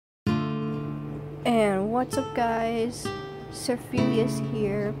And what's up, guys? 𝚅𝚎𝚌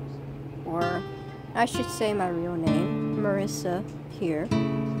here, or I should say my real name, Marissa here.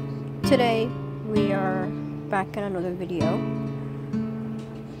 Today we are back in another video.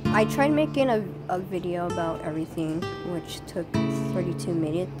 I tried making a video about everything, which took 32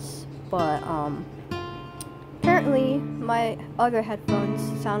 minutes, but apparently my other headphones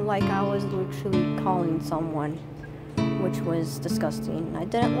sound like I was literally calling someone, which was disgusting. I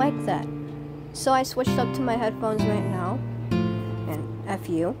didn't like that. So I switched up to my headphones right now, and F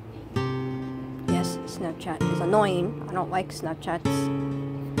you. Yes, Snapchat is annoying. I don't like Snapchat's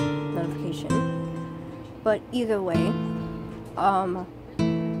notification. But either way, I'm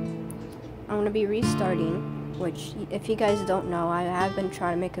gonna be restarting, which if you guys don't know, I have been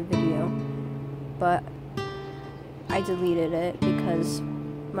trying to make a video, but I deleted it because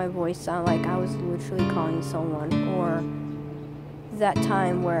my voice sounded like I was literally calling someone, or that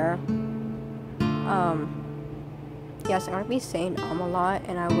time where yes, I'm gonna be saying a lot,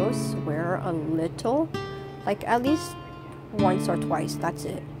 and I will swear a little, like at least once or twice, that's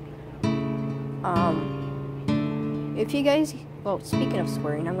it. If you guys, well, speaking of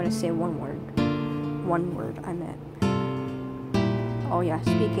swearing, I'm gonna say one word I meant. Oh yeah,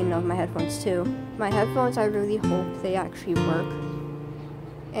 speaking of my headphones too, my headphones, I really hope they actually work.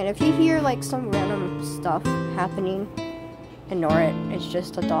 And if you hear like some random stuff happening, ignore it. It's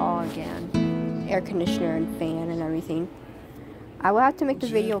just a dog and air conditioner and fan and everything. I will have to make the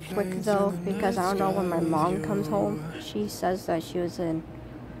video quick though, because I don't know when my mom comes home. She says that she was in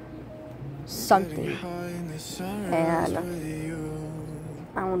something, and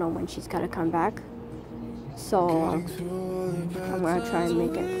I don't know when she's gotta come back. So I'm gonna try and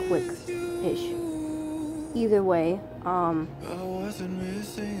make it quick-ish. Either way,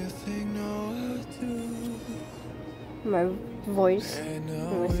 my voice, I'm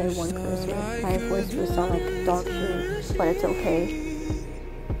gonna say one curse word. My voice will sound like dog shit, but it's okay.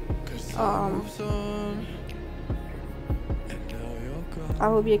 I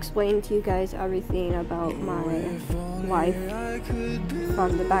will be explaining to you guys everything about my life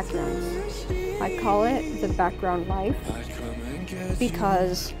from the backgrounds. I call it the background life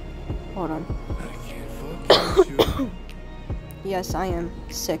because, hold on. Yes, I am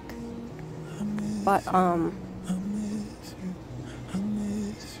sick, but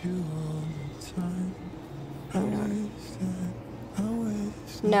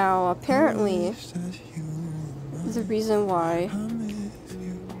now, apparently, the reason why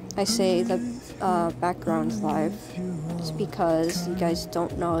I say the background's live is because you guys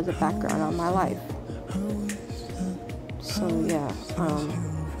don't know the background on my life. So yeah,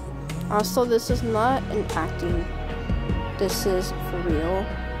 also this is not an acting, this is for real.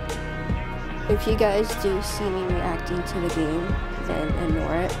 If you guys do see me reacting to the game, then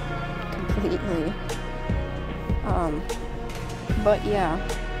ignore it completely. But yeah,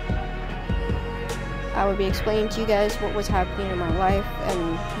 I will be explaining to you guys what was happening in my life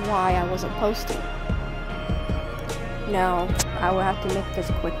and why I wasn't posting. Now, I will have to make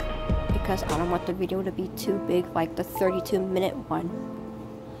this quick because I don't want the video to be too big, like the 32-minute one.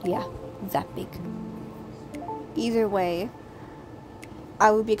 Yeah, that big. Either way,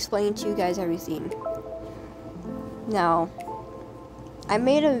 I will be explaining to you guys everything. Now, I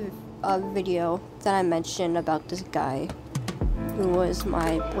made a video that I mentioned about this guy who was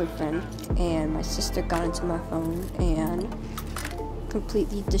my boyfriend, and my sister got into my phone and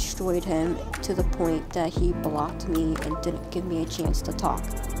completely destroyed him to the point that he blocked me and didn't give me a chance to talk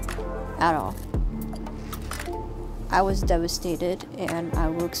at all. I was devastated, and I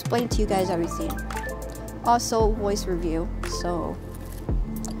will explain to you guys everything. Also, voice review, so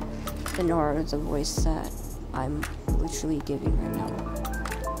ignore the voice that I'm literally giving right now.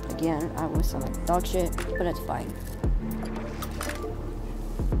 Again, I will sound like dog shit, but it's fine.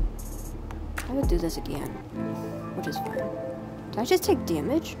 I would do this again, which is fine. Did I just take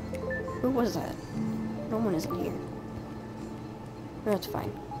damage? Who was that? No one is in here. That's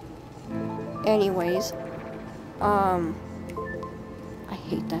fine. Anyways, I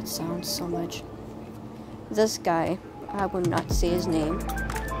hate that sound so much. This guy, I will not say his name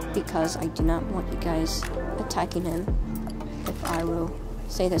because I do not want you guys attacking him. If I will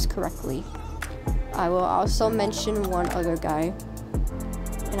say this correctly, I will also mention one other guy.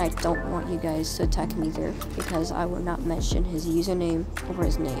 And I don't want you guys to attack him either, because I will not mention his username or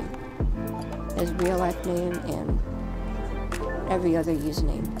his name. His real life name and every other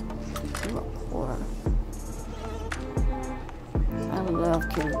username. Or I love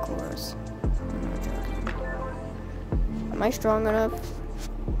killing cores. I'm not joking. Am I strong enough?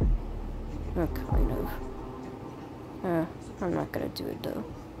 Kind of. I'm not gonna do it though.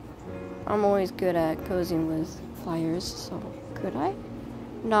 I'm always good at cozying with flyers, so could I?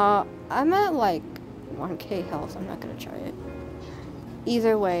 Nah, I'm at like 1k health. I'm not gonna try it.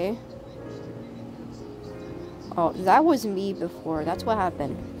 Either way. Oh, that was me before. That's what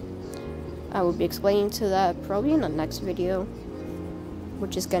happened. I will be explaining to that probably in the next video,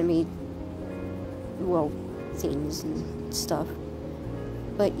 which is gonna be, well, themes and stuff.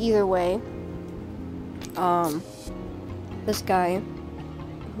 But either way, this guy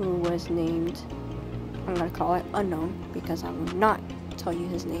who was named, I'm gonna call it unknown because I will not tell you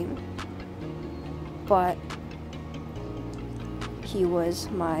his name, but he was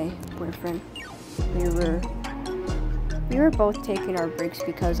my boyfriend. We were both taking our breaks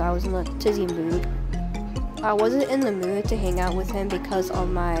because I was in a tizzy mood. I wasn't in the mood to hang out with him because of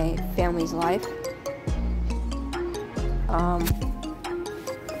my family's life.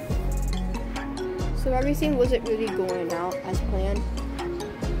 So everything wasn't really going out as planned.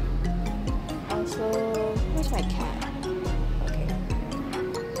 Also, where's my cat? Okay.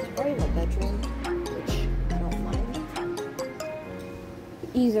 It's probably in the bedroom, which I don't mind.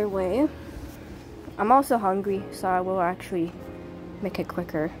 Either way, I'm also hungry, so I will actually make it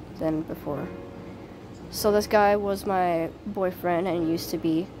quicker than before. So this guy was my boyfriend and used to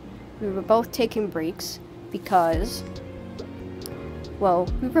be. We were both taking breaks because, well,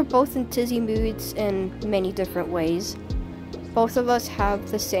 we were both in tizzy moods in many different ways. Both of us have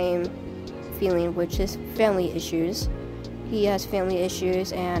the same feeling, which is family issues. He has family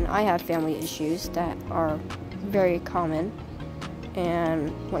issues and I have family issues that are very common.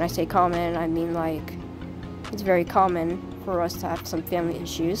 And when I say common, I mean like it's very common for us to have some family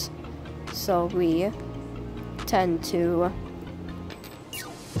issues. So we tend to,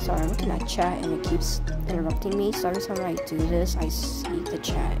 sorry, I'm looking at chat and it keeps interrupting me, so every time I do this I see the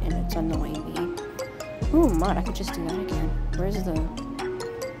chat and it's annoying me. Ooh, mud, I could just do that again. Where's the,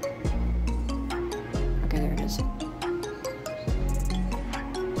 okay, there it is.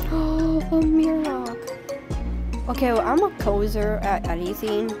 Oh, a 𝚑𝚒𝚑𝚑𝚑. Okay, well, I'm a cozer at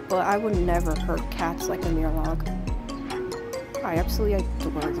anything, but I would never hurt cats like a 𝚑𝚑𝚑𝚑. I absolutely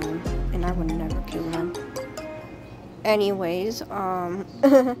adore them, and I would never kill them. Anyways,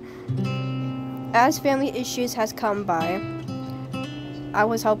 as family issues has come by, I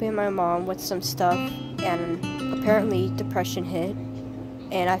was helping my mom with some stuff, and apparently depression hit,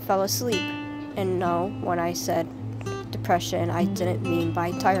 and I fell asleep. And no, when I said depression, I didn't mean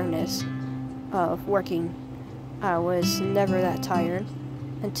by tiredness of working. I was never that tired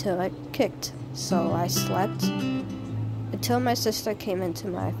until it kicked. So I slept until my sister came into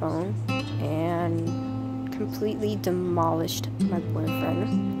my phone and completely demolished my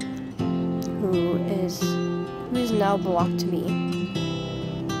boyfriend, who is now blocked me.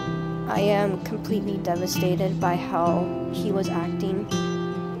 I am completely devastated by how he was acting.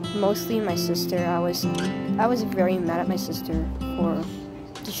 Mostly my sister. I was very mad at my sister for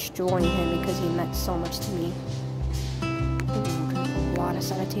destroying him because he meant so much to me. Ooh, a lot of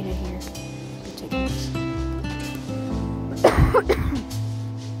sanitation here. I'm taking this.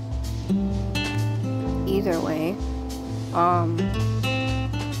 Either way, I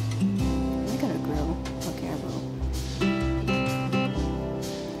gotta grill. Okay, I will.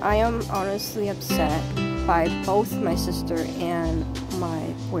 I am honestly upset by both my sister and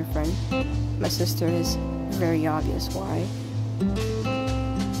my boyfriend. My sister is very obvious why.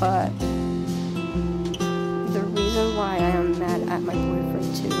 But the reason why I am mad at my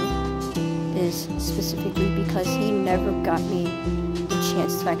boyfriend too is specifically because he never got me the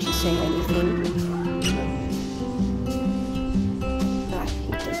chance to actually say anything. I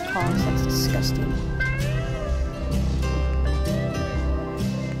hate this pause, that's disgusting.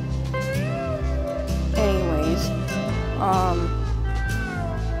 Anyways,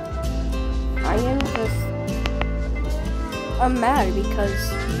 I'm mad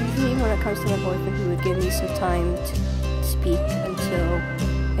because usually when it comes to my boyfriend, he would give me some time to speak until,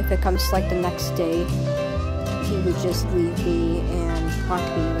 if it comes to like the next day, he would just leave me and talk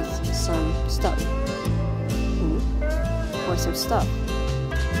me with some stuff. Or some stuff.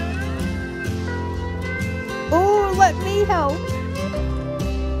 Oh, let me help!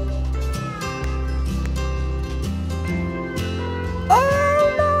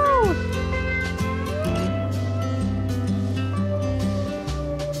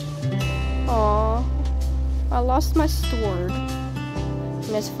 I lost my sword.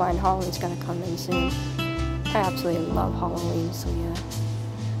 And it's fine, Halloween's gonna come in soon. I absolutely love Halloween, so yeah.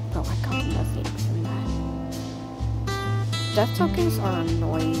 But I got nothing from that. Death tokens are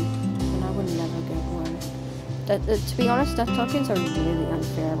annoying, and I would never get one. To be honest, death tokens are really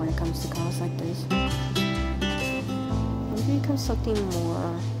unfair when it comes to cons like this. Maybe become something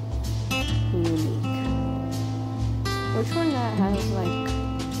more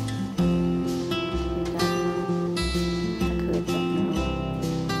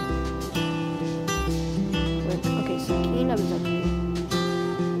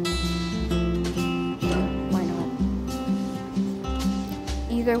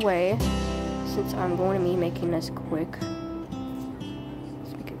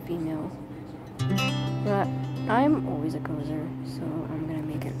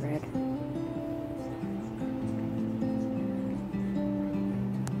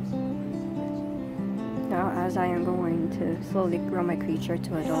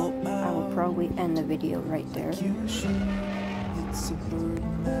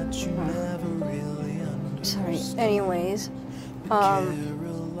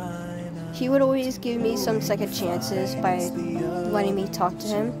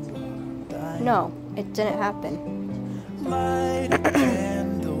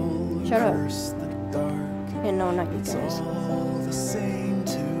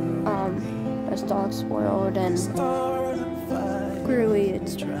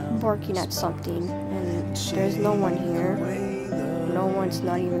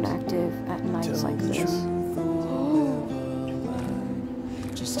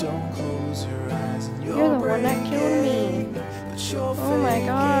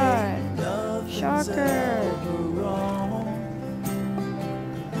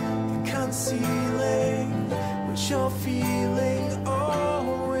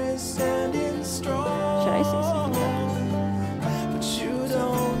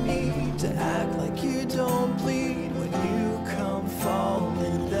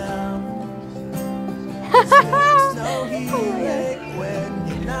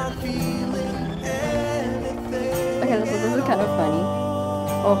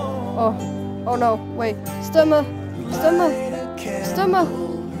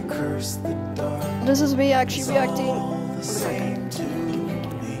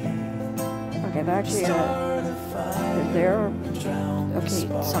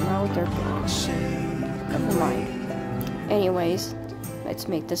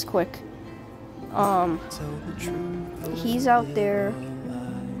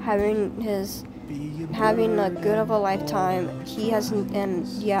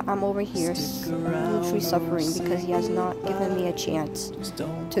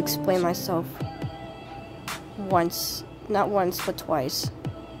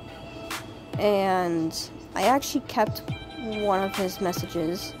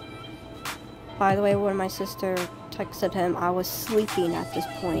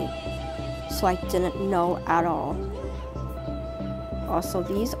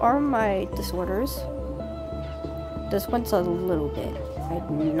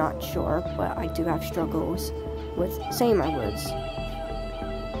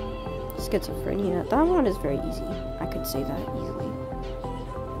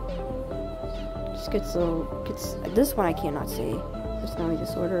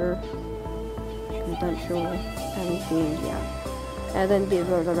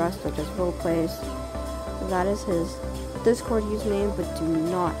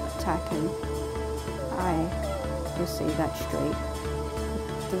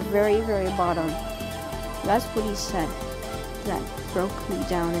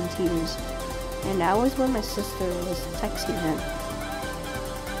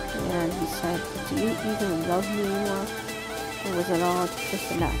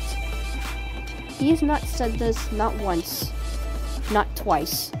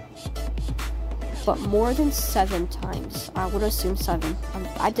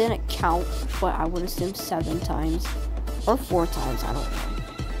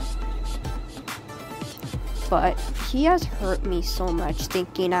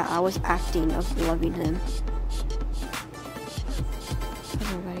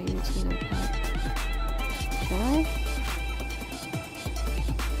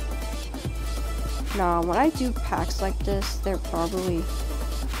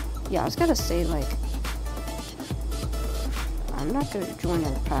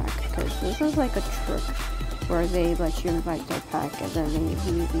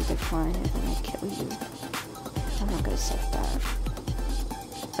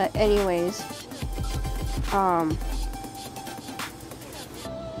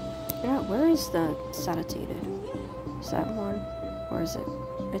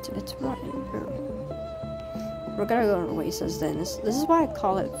We're gonna go to Oasis then. This is why I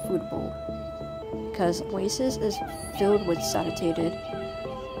call it Food Bowl. Because Oasis is filled with saturated.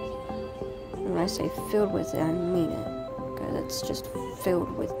 And when I say filled with it, I mean it. Because it's just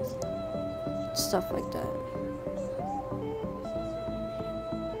filled with stuff like that.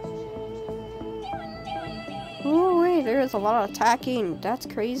 Oh wait, Okay, there is a lot of attacking. That's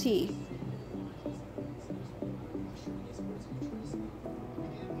crazy.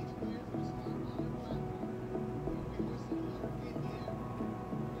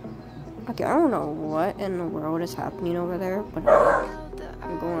 Okay, I don't know what in the world is happening over there, but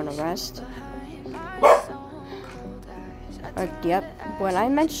I'm going to rest. Yep, when I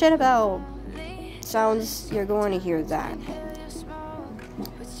mention about sounds, you're going to hear that.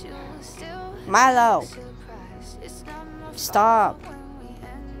 Milo! Stop!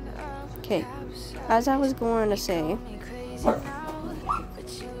 Okay, as I was going to say...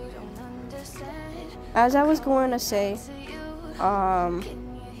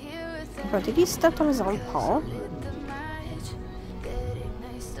 Bro, did he step on his own paw?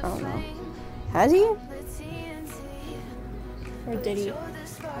 I don't know. Has he? Or did he?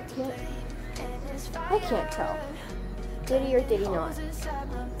 I can't tell. Did he or did he not? Did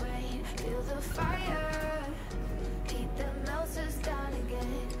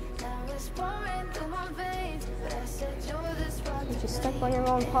you step on your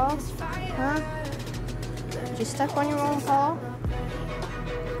own paw? Huh? Did you step on your own paw?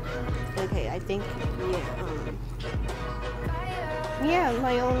 Okay, I think, yeah,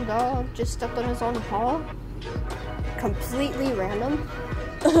 my own dog just stepped on his own paw. Completely random.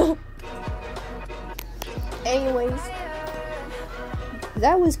 Anyways,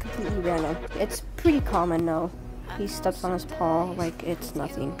 that was completely random. It's pretty common though. He steps on his paw like it's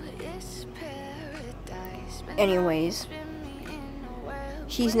nothing. Anyways,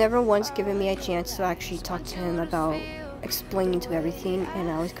 he's never once given me a chance to actually talk to him about explaining to everything, and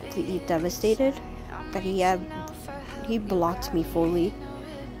I was completely devastated that he blocked me fully.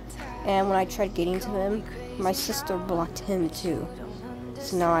 And when I tried getting to him, my sister blocked him too.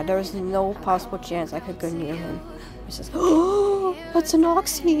 So now there was no possible chance I could go near him. He says, "Oh, that's an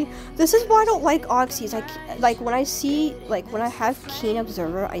oxy." This is why I don't like oxys. Like when I have keen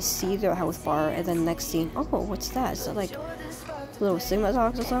observer, I see their health bar, and then next thing, oh, what's that? Is that like little Sigma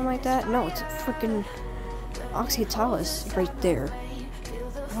dogs or something like that? No, it's a freaking 𝚑𝚒𝚑𝚑 right there.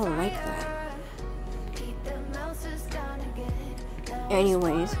 I don't like that.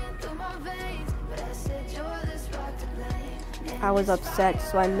 Anyways, I was upset,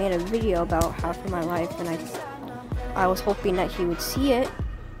 so I made a video about half of my life, and I was hoping that he would see it.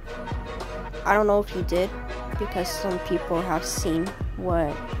 I don't know if he did, because some people have seen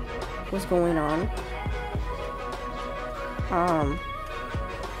what was going on.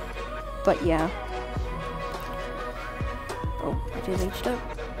 But yeah. Oh, I just reached up.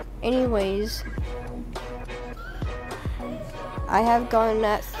 Anyways, I have gotten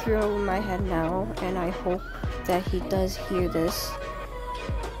that through my head now, and I hope that he does hear this.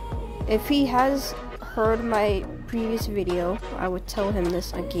 If he has heard my previous video, I would tell him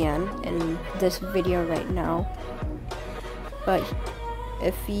this again in this video right now. But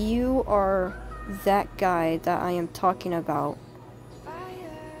if you are that guy that I am talking about,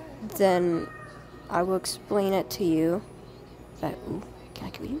 then I will explain it to you. That, ooh, can I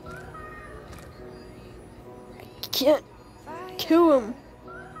kill you? I can't kill him.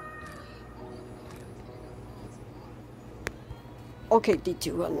 Okay, they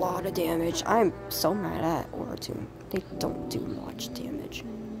do a lot of damage. I'm so mad at Orotune. They don't do much damage.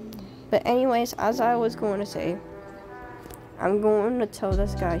 But anyways, as I was going to say, I'm going to tell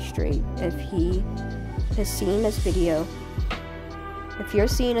this guy straight. If he is seeing this video, if you're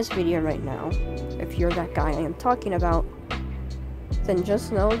seeing this video right now, if you're that guy I am talking about, then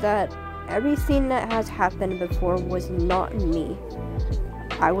just know that everything that has happened before was not me.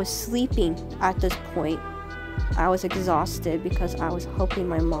 I was sleeping at this point. I was exhausted because I was helping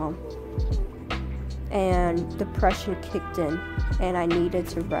my mom. And depression kicked in, and I needed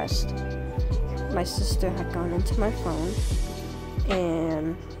to rest. My sister had gone into my phone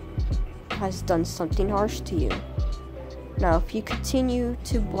and has done something harsh to you. Now, if you continue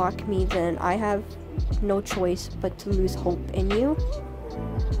to block me, then I have no choice but to lose hope in you.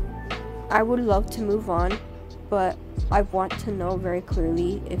 I would love to move on, but I want to know very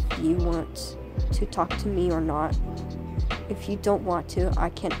clearly if you want to talk to me or not. If you don't want to, I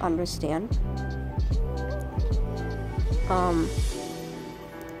can understand.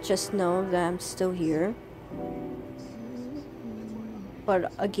 Just know that I'm still here.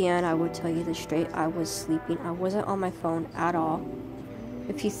 But again, I would tell you this straight, I was sleeping. I wasn't on my phone at all.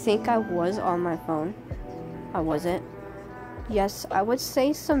 If you think I was on my phone, I wasn't. Yes, I would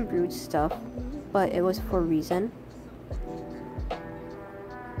say some rude stuff, but it was for a reason.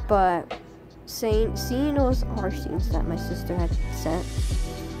 But seeing those harsh things that my sister had sent,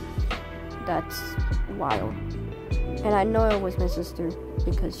 that's wild. And I know it was my sister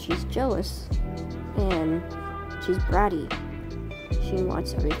because she's jealous, and She's bratty. She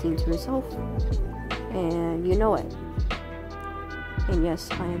wants everything to herself. And you know it. And yes,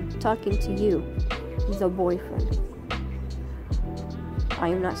 I am talking to you, the boyfriend. I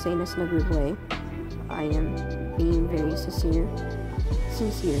am not saying this in a rude way. I am being very sincere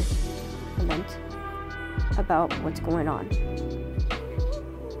about what's going on.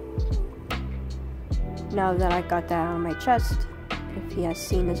 Now that I got that on my chest, if he has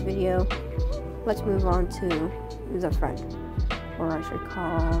seen this video, let's move on to the friend. Or I should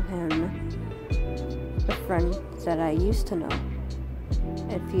call him the friend that I used to know.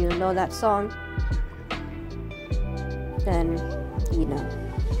 If you know that song, then you know.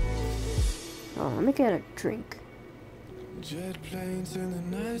 Oh, let me get a drink. Jet planes in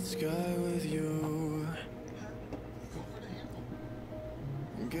the night sky with you.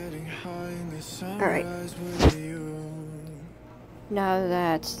 Getting high in the sunrise with you. Now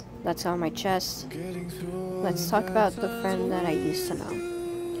that that's on my chest, let's talk about the friend that I used to know.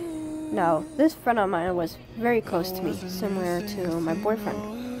 Now, this friend of mine was very close to me, similar to my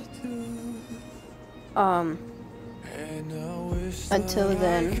boyfriend. Until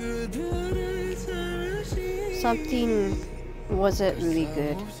then, something wasn't really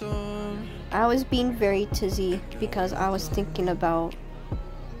good. I was being very tizzy because I was thinking about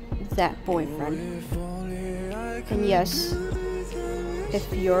that boyfriend. And yes,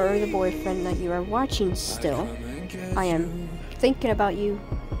 if you're the boyfriend that you are watching still, I am thinking about you,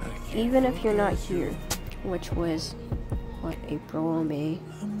 even if you're not here, which was, what, April or May?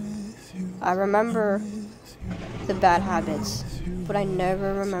 I remember the bad habits, but I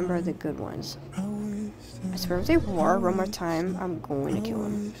never remember the good ones. I swear if they war one more time, I'm going to kill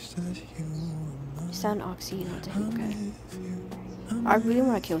him. Is that an oxy? Not to him, okay. I really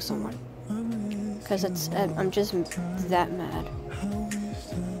want to kill someone. Because I'm just that mad.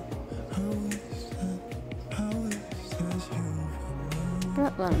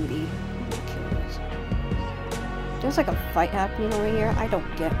 Not letting me kill this. There's like a fight happening over here. I don't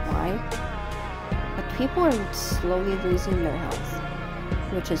get why. But people are slowly losing their health,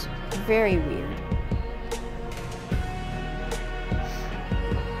 which is very weird.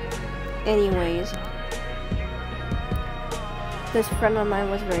 Anyways, this friend of mine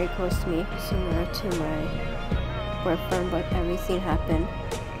was very close to me, similar to my boyfriend, but everything happened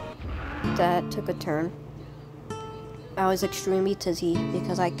that took a turn. I was extremely tizzy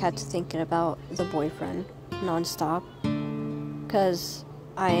because I kept thinking about the boyfriend non-stop, because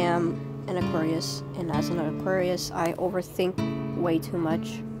I am an Aquarius, and as an Aquarius, I overthink way too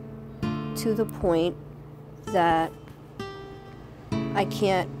much, to the point that I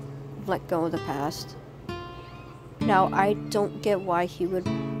can't let go of the past. Now, I don't get why he would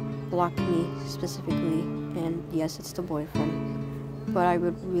block me specifically, and yes, it's the boyfriend, but I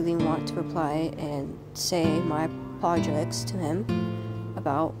would really want to reply and say my apologies to him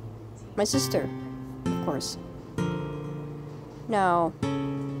about my sister, of course. Now,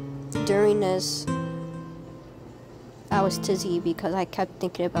 during this, I was tizzy because I kept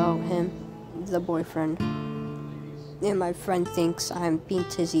thinking about him, the boyfriend, and my friend thinks I'm being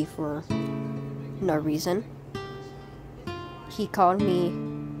tizzy for no reason. He called me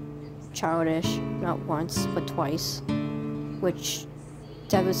childish not once but twice, which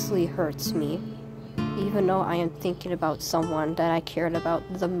devastatingly hurts me. Even though I am thinking about someone that I cared about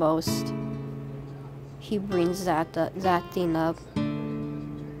the most, he brings that thing up,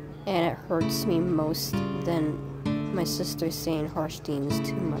 and it hurts me most than my sister saying harsh things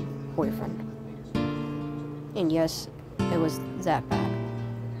to my boyfriend. And yes, it was that bad.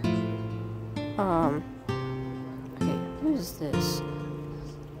 Okay, what is this?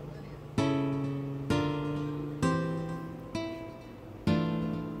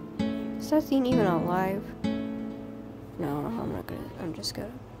 Is that thing even alive? No, I'm just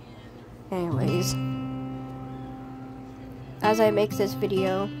gonna. Anyways, as I make this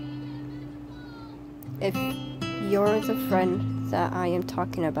video, if you're the friend that I am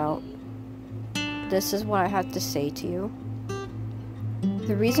talking about, this is what I have to say to you.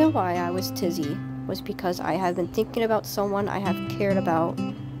 The reason why I was tizzy was because I have been thinking about someone I have cared about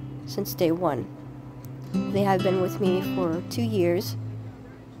since day one. They have been with me for 2 years,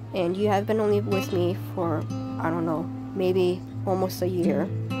 and you have been only with me for, I don't know, maybe almost a year.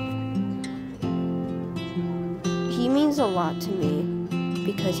 He means a lot to me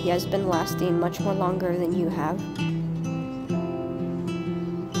because he has been lasting much more longer than you have.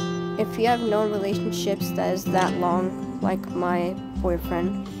 If you have known relationships that is that long, like my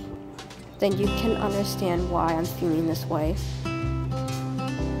boyfriend, then you can understand why I'm feeling this way.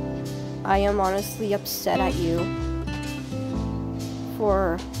 I am honestly upset at you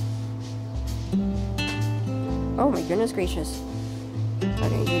for Oh my goodness gracious.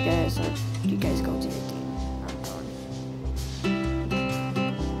 Okay, you guys go do your thing. I'm gone.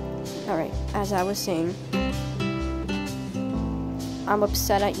 Alright, as I was saying, I'm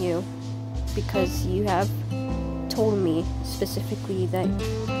upset at you because you have told me specifically that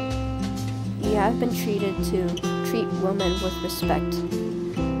you have been treated to treat women with respect.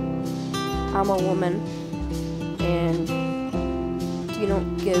 I'm a woman, and you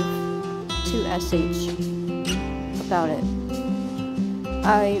don't give 2sh about it.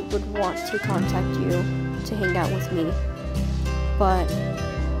 I would want to contact you to hang out with me, but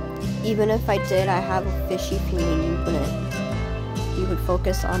even if I did, I have a fishy feeling you would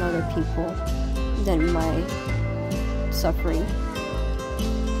focus on other people than my suffering.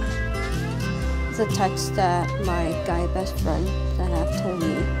 The text that my guy best friend that have told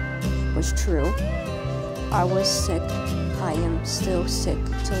me was true. I was sick. I am still sick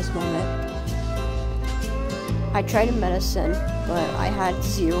to this moment. I tried medicine, but I had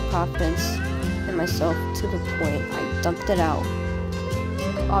zero confidence in myself to the point I dumped it out.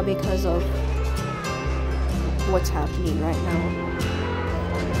 All because of what's happening right now.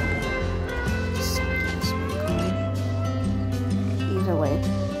 Either way,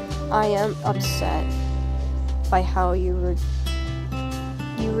 I am upset by how you were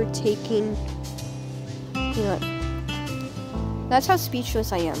taking, you know, that's how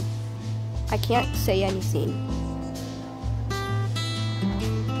speechless I am. I can't say anything.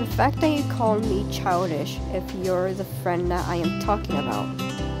 The fact that you called me childish if you're the friend that I am talking about.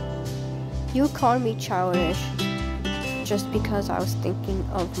 You called me childish just because I was thinking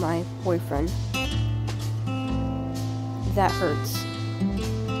of my boyfriend. That hurts.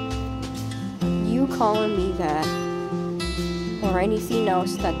 You calling me that, or anything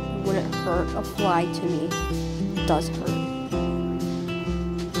else that wouldn't hurt a fly to me, does hurt.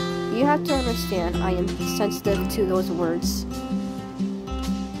 You have to understand I am sensitive to those words.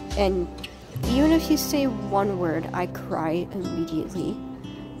 And even if you say one word, I cry immediately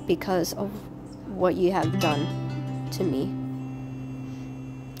because of what you have done to me.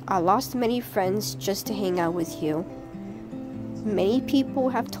 I lost many friends just to hang out with you. Many people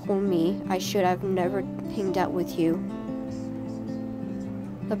have told me I should have never hanged out with you.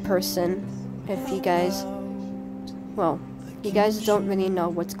 The person, if you guys, well, you guys don't really know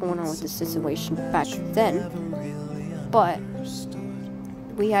what's going on with the situation back then, but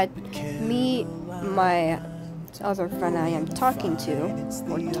we had me, my other friend I am talking to,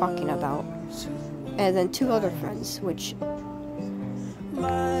 or talking about, and then 2 other friends, which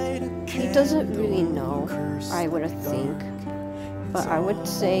he doesn't really know, I would think, but I would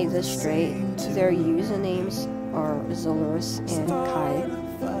say this straight, their usernames are 𝚎𝚘 and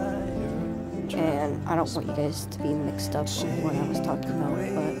𝚑𝚑𝚘𝚘, and I don't want you guys to be mixed up on what I was talking about,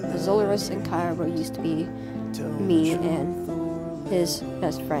 but 𝚎𝚘 and 𝚑𝚑𝚘 used to be me and his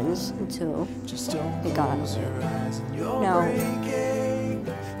best friends until they got out of it. Now,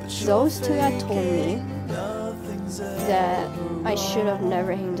 those 2 had told me that I should have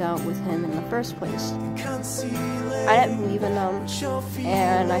never hanged out with him in the first place. I didn't believe in them,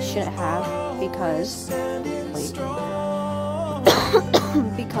 and I shouldn't have, because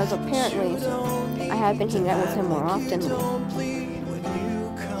because apparently I had been hanging out with him more often.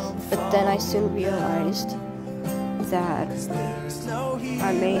 But then I soon realized that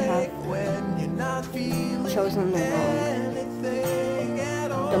I may have chosen the wrong.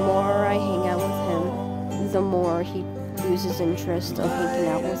 The more I hang out with him, the more he loses interest of hanging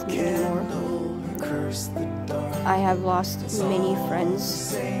out with me anymore. I have lost many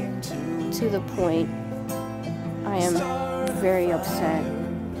friends to the point I am very upset.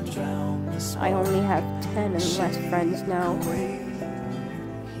 I only have 10 and less friends now.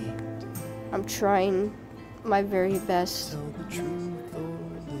 I'm trying my very best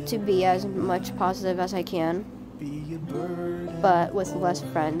to be as much positive as I can, but with less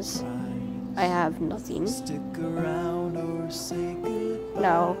friends, I have nothing.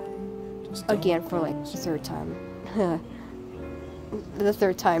 Now, again for like the 3rd time. The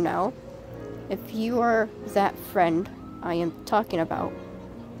 3rd time now. If you are that friend I am talking about,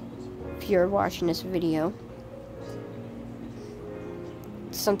 if you're watching this video,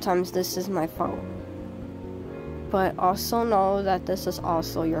 sometimes this is my fault. But also know that this is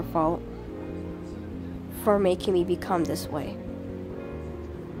also your fault for making me become this way.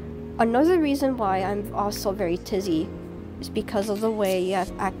 Another reason why I'm also very tizzy is because of the way you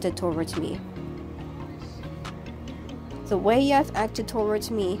have acted towards me. The way you have acted towards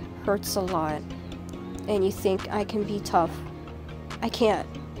me hurts a lot, and you think I can be tough. I can't.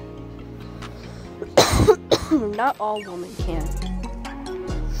 Not all women can.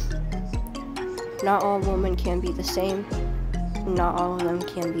 Not all women can be the same. Not all of them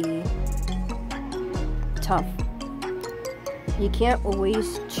can be tough. You can't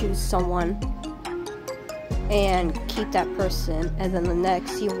always choose someone and keep that person, and then the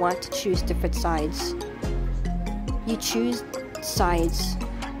next you want to choose different sides. You choose sides,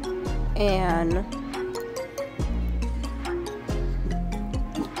 and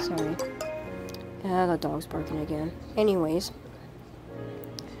sorry, the dog's barking again. Anyways,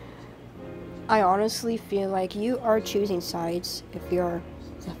 I honestly feel like you are choosing sides if you're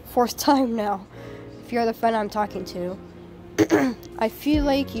the fourth time now. If you're the friend I'm talking to, I feel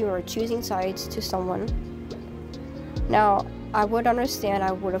like you are choosing sides to someone. Now, I would understand,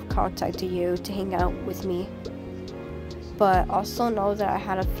 I would have contacted you to hang out with me, but also know that I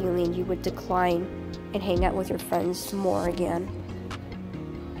had a feeling you would decline and hang out with your friends more again.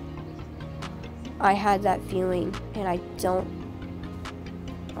 I had that feeling, and I don't...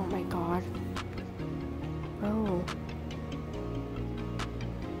 Oh my god. Bro.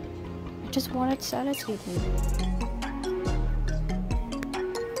 I just wanted 𝚑𝚑𝚜𝚜.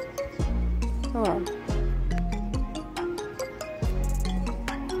 Hold on.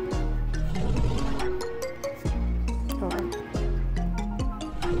 Hold on.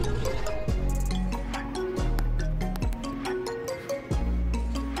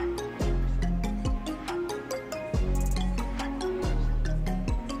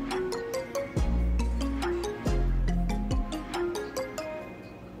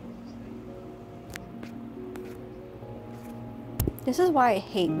 This is why I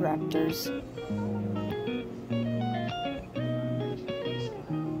hate raptors.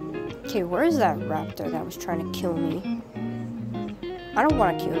 Okay, where is that raptor that was trying to kill me? I don't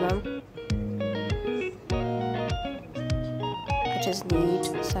want to kill them. I just need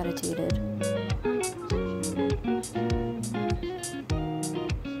𝚑𝚑𝚜𝚜.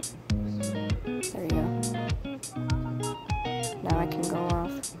 There you go. Now I can go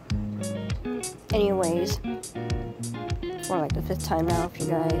off. Anyways, for like the 5th time now,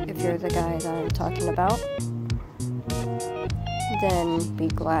 if you're the guy that I'm talking about, then be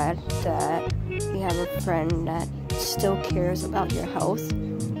glad that you have a friend that still cares about your health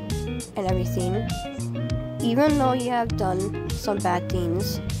and everything. Even though you have done some bad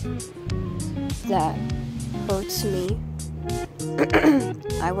things that hurts me,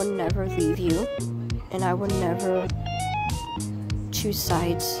 I would never leave you, and I would never choose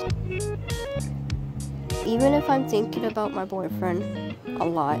sides. Even if I'm thinking about my boyfriend a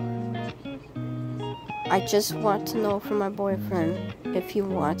lot, I just want to know from my boyfriend if he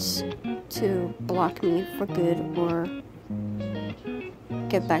wants to block me for good or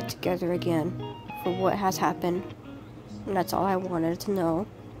get back together again for what has happened. And that's all I wanted to know.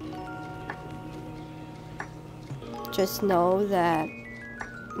 Just know that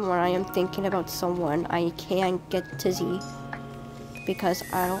when I am thinking about someone, I can get dizzy because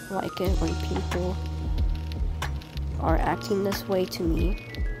I don't like it when people are acting this way to me,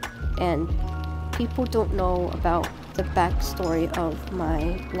 and people don't know about the backstory of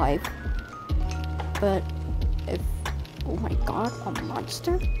my life. But if, oh my god, a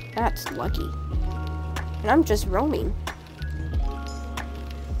monster? That's lucky. And I'm just roaming.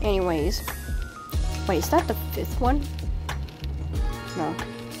 Anyways, wait, is that the 5th one? No,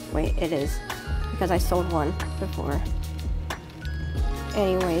 wait, it is, because I sold one before.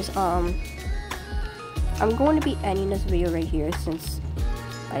 Anyways, I'm going to be ending this video right here since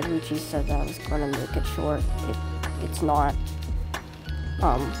Luigi said that I was going to make it short. It's not.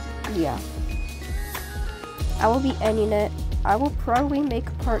 Yeah. I will be ending it. I will probably make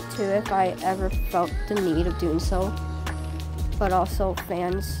a part 2 if I ever felt the need of doing so. But also,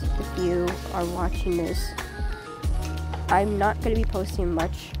 fans, if you are watching this, I'm not going to be posting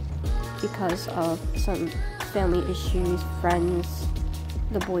much because of some family issues, friends,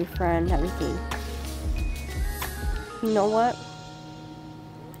 the boyfriend, everything. You know what?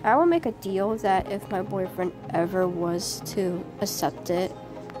 I will make a deal that if my boyfriend ever was to accept it,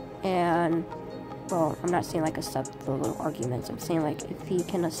 and, well, I'm not saying like accept the little arguments, I'm saying like if he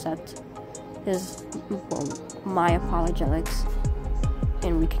can accept his, well, my apologetics,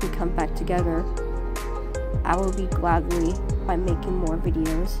 and we can come back together, I will be gladly by making more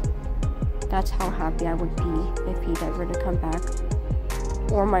videos. That's how happy I would be if he'd ever to come back.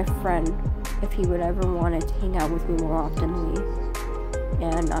 Or my friend, if he would ever want to hang out with me more oftenly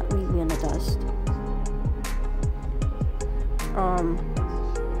and not leave me in the dust.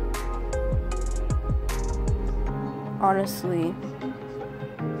 Honestly,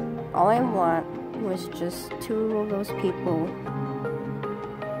 all I want was just 2 of those people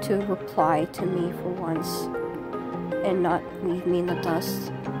to reply to me for once and not leave me in the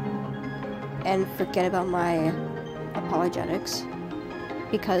dust. and forget about my apologetics,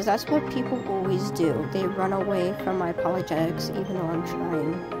 because that's what people always do. They run away from my apologetics even though I'm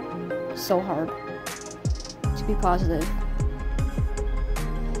trying so hard to be positive.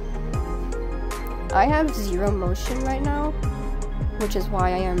 I have zero emotion right now, which is why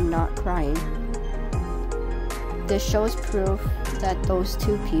I am not crying. This shows proof that those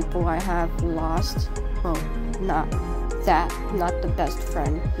two people I have lost, well, not the best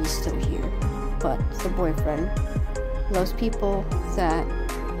friend, he's still here, but the boyfriend, those people that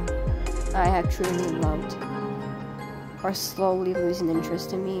I have truly loved are slowly losing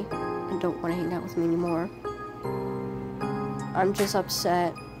interest in me and don't want to hang out with me anymore. I'm just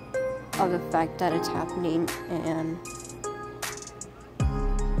upset of the fact that it's happening, and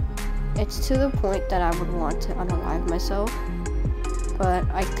it's to the point that I would want to unalive myself, but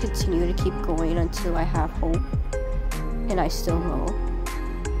I continue to keep going until I have hope, and I still will.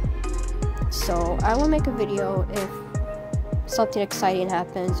 So I will make a video if something exciting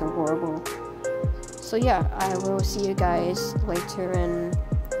happens or horrible. So yeah, I will see you guys later in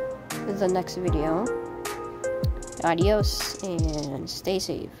the next video. Adios and stay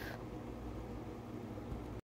safe.